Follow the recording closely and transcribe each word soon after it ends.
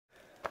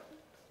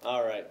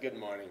All right, good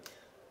morning.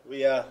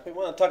 We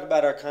want to talk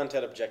about our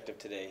content objective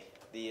today.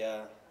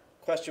 The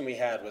question we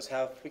had was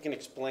how we can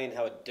explain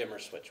how a dimmer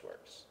switch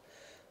works.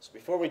 So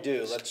before we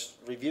do, let's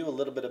review a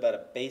little bit about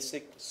a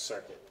basic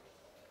circuit.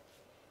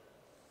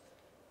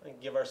 We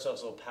can give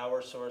ourselves a little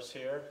power source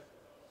here.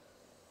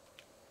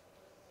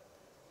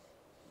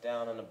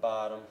 Down on the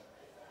bottom,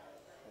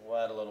 we'll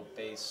add a little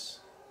base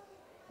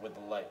with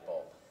the light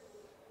bulb.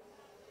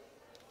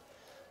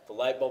 The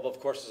light bulb, of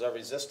course, is our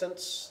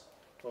resistance.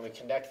 When we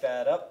connect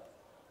that up,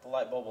 the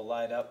light bulb will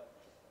light up.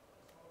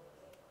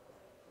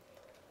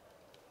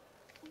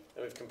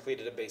 And we've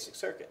completed a basic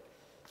circuit.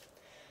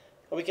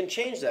 But we can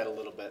change that a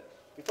little bit.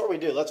 Before we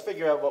do, let's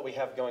figure out what we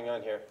have going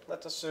on here.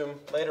 Let's assume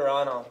later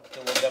on I'll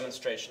do a little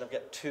demonstration. I've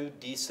got two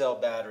D-cell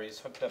batteries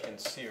hooked up in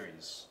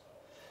series.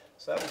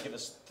 So that would give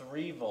us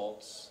 3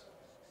 volts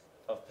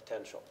of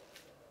potential.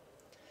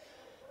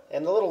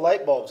 And the little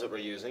light bulbs that we're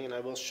using, and I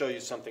will show you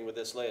something with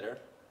this later,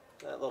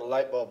 that little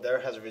light bulb there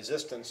has a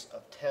resistance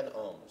of 10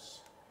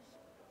 ohms.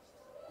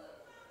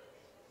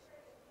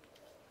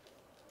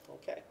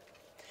 Okay.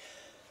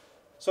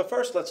 So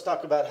first let's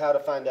talk about how to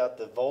find out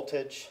the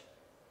voltage,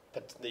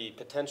 the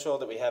potential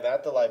that we have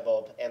at the light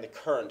bulb, and the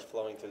current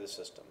flowing through the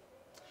system.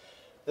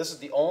 This is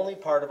the only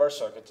part of our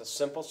circuit, it's a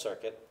simple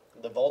circuit.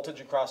 The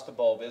voltage across the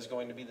bulb is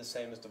going to be the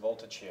same as the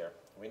voltage here.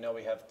 We know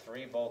we have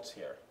 3 volts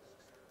here.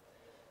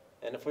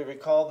 And if we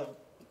recall the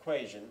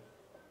equation,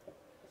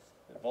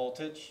 the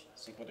voltage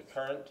is equal to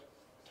current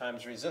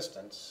times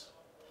resistance,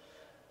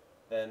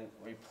 then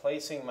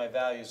replacing my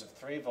values of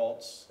 3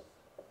 volts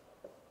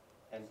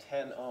and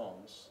 10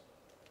 ohms,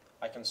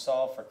 I can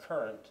solve for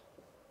current.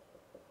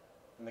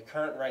 And the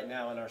current right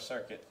now in our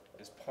circuit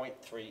is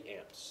 0.3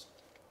 amps.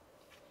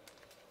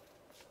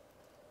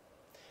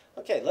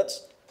 Okay,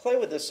 let's play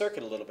with this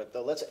circuit a little bit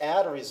though. Let's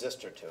add a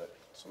resistor to it.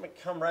 So I'm going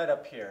to come right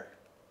up here.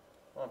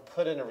 I'm going to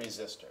put in a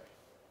resistor.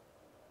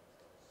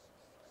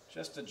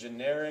 Just a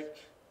generic,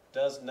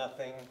 does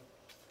nothing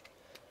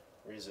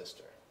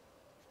resistor.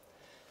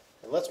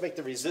 And let's make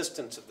the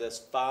resistance of this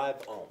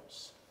 5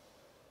 ohms.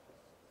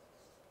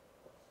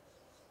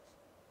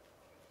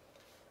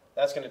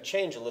 That's going to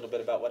change a little bit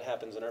about what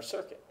happens in our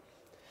circuit.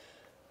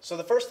 So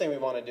the first thing we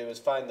want to do is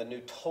find the new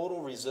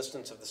total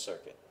resistance of the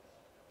circuit.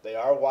 They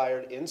are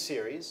wired in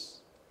series,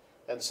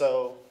 and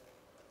so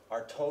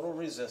our total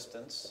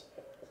resistance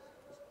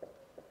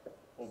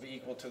will be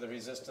equal to the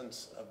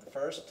resistance of the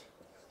first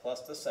plus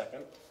the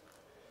second.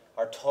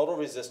 Our total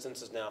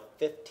resistance is now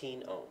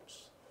 15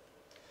 ohms.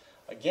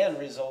 Again,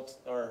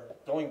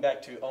 going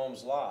back to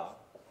Ohm's law,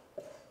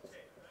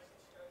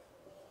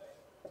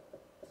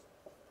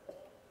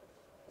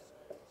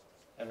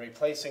 and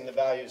replacing the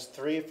values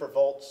 3 for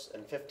volts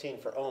and 15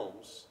 for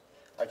ohms,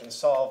 I can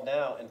solve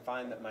now and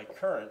find that my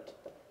current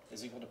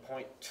is equal to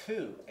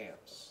 0.2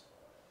 amps.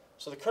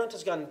 So the current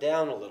has gone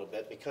down a little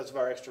bit because of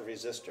our extra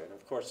resistor, and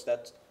of course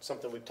that's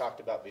something we've talked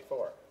about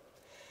before.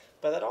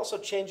 But that also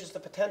changes the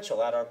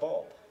potential at our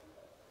bulb.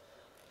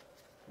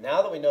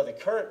 Now that we know the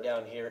current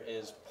down here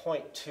is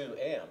 0.2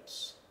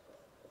 amps,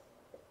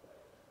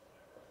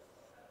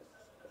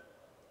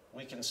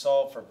 we can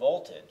solve for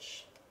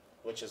voltage,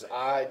 which is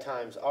I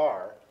times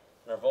R,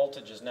 and our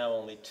voltage is now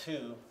only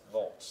 2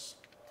 volts.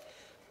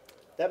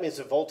 That means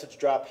the voltage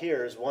drop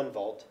here is 1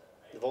 volt,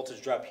 the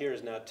voltage drop here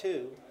is now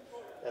 2,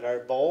 and our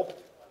bulb,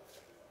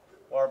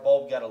 well, our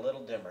bulb got a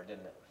little dimmer,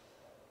 didn't it?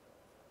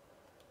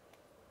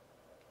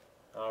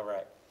 All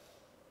right.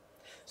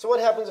 So what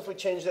happens if we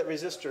change that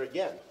resistor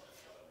again?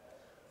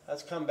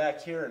 Let's come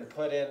back here and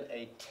put in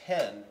a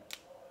 10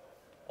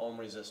 ohm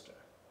resistor.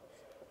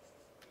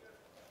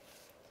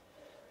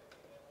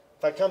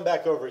 If I come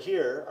back over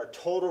here, our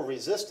total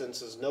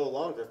resistance is no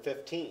longer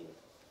 15.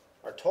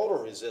 Our total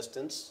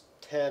resistance,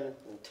 10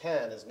 and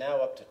 10, is now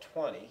up to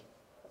 20.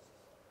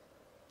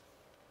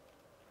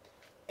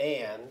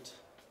 And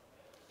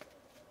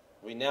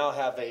we now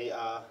have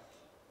a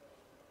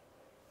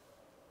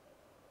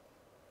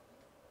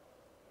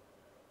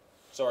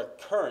so our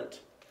current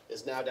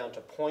is now down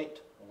to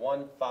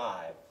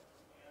 0.15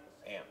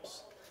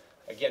 amps.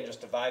 Again,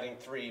 just dividing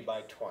 3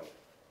 by 20.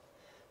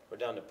 We're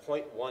down to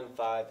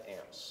 0.15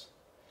 amps.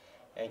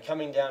 And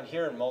coming down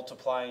here and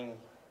multiplying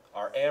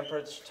our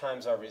amperage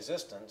times our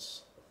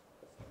resistance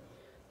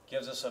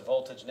gives us a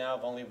voltage now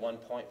of only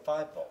 1.5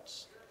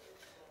 volts.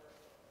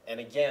 And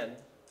again,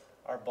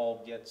 our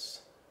bulb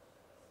gets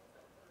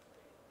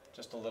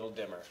just a little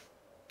dimmer.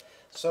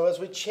 So as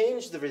we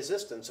change the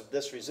resistance of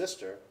this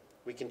resistor,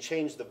 we can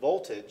change the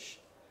voltage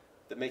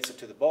that makes it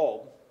to the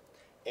bulb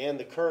and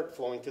the current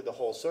flowing through the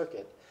whole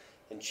circuit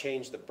and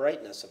change the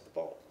brightness of the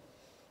bulb.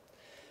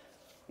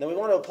 Now we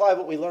want to apply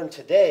what we learned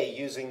today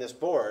using this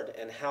board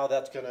and how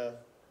that's going to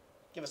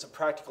give us a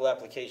practical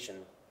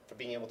application for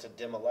being able to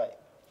dim a light.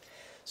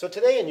 So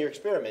today in your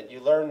experiment you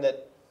learned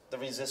that the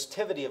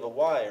resistivity of a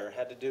wire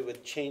had to do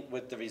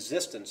with the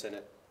resistance in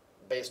it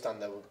based on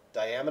the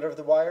diameter of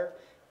the wire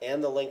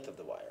and the length of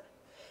the wire.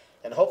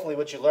 And hopefully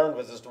what you learned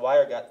was as the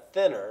wire got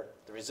thinner,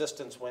 the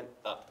resistance went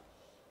up.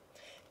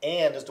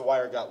 And as the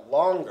wire got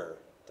longer,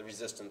 the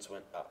resistance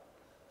went up.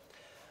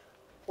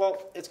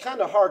 Well, it's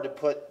kind of hard to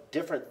put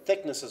different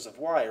thicknesses of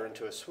wire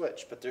into a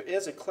switch, but there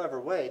is a clever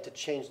way to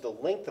change the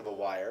length of a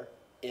wire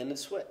in a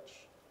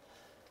switch.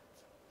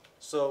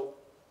 So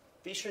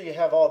be sure you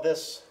have all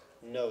this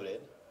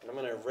noted, and I'm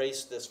going to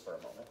erase this for a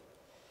moment.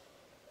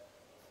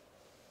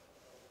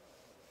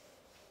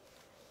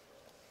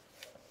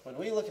 When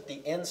we look at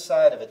the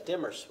inside of a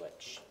dimmer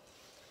switch,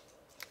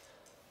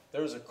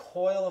 there's a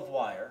coil of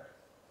wire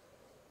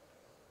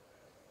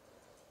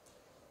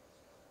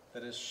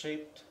that is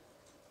shaped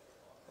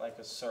like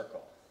a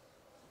circle.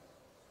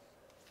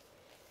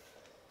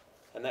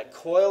 And that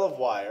coil of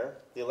wire,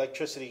 the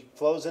electricity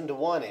flows into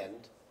one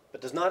end,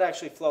 but does not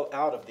actually flow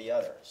out of the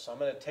other. So I'm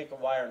going to take a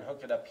wire and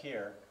hook it up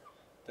here.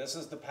 This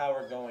is the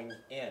power going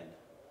in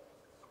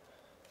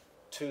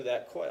to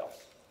that coil.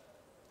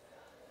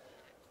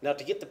 Now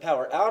to get the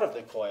power out of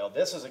the coil,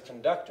 this is a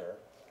conductor,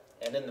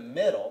 and in the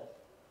middle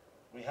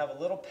we have a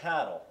little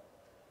paddle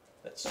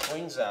that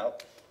swings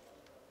out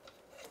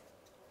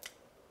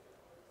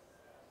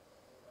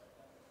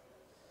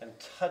and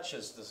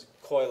touches this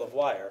coil of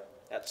wire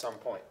at some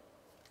point.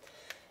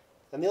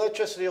 And the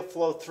electricity will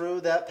flow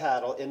through that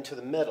paddle into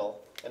the middle,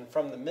 and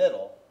from the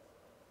middle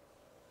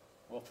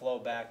will flow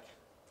back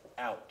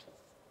out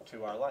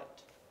to our light.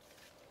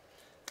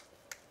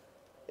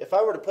 If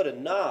I were to put a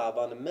knob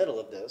on the middle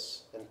of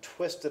this and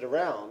twist it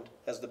around,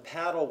 as the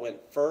paddle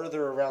went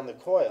further around the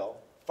coil,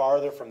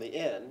 farther from the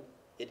end,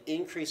 it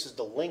increases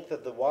the length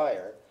of the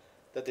wire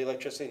that the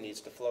electricity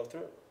needs to flow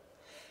through.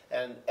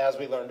 And as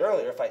we learned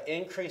earlier, if I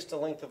increase the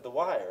length of the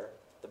wire,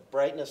 the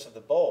brightness of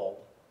the bulb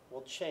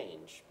will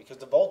change because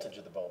the voltage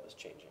of the bulb is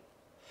changing.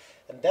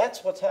 And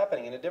that's what's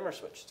happening in a dimmer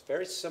switch. It's a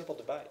very simple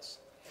device.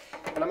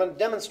 And I'm going to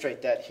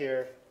demonstrate that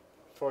here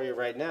for you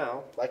right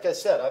now. Like I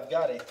said, I've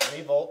got a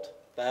 3-volt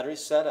battery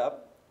set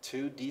up,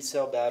 2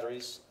 D-cell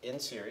batteries in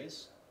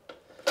series.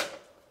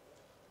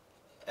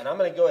 And I'm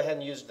going to go ahead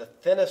and use the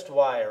thinnest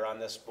wire on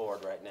this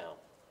board right now.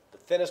 The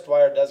thinnest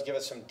wire does give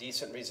us some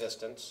decent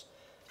resistance,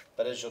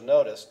 but as you'll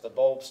notice, the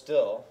bulb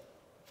still,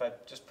 if I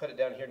just put it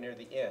down here near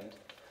the end,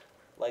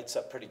 lights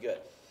up pretty good.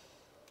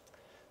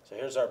 So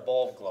here's our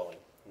bulb glowing.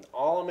 And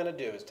all I'm going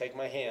to do is take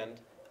my hand,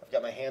 I've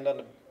got my hand on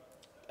the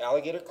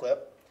alligator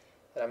clip,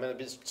 and I'm going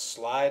to just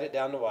slide it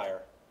down the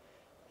wire.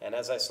 And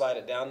as I slide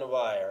it down the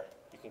wire,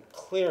 you can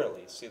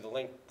clearly see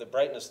the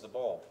brightness of the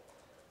bulb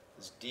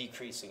is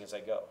decreasing as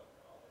I go.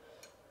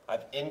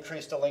 I've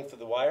increased the length of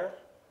the wire,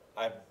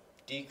 I've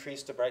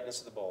decreased the brightness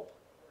of the bulb.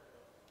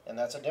 And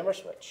that's a dimmer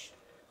switch.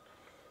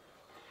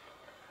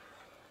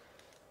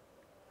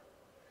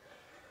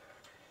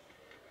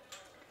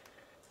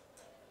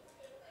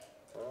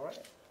 All right.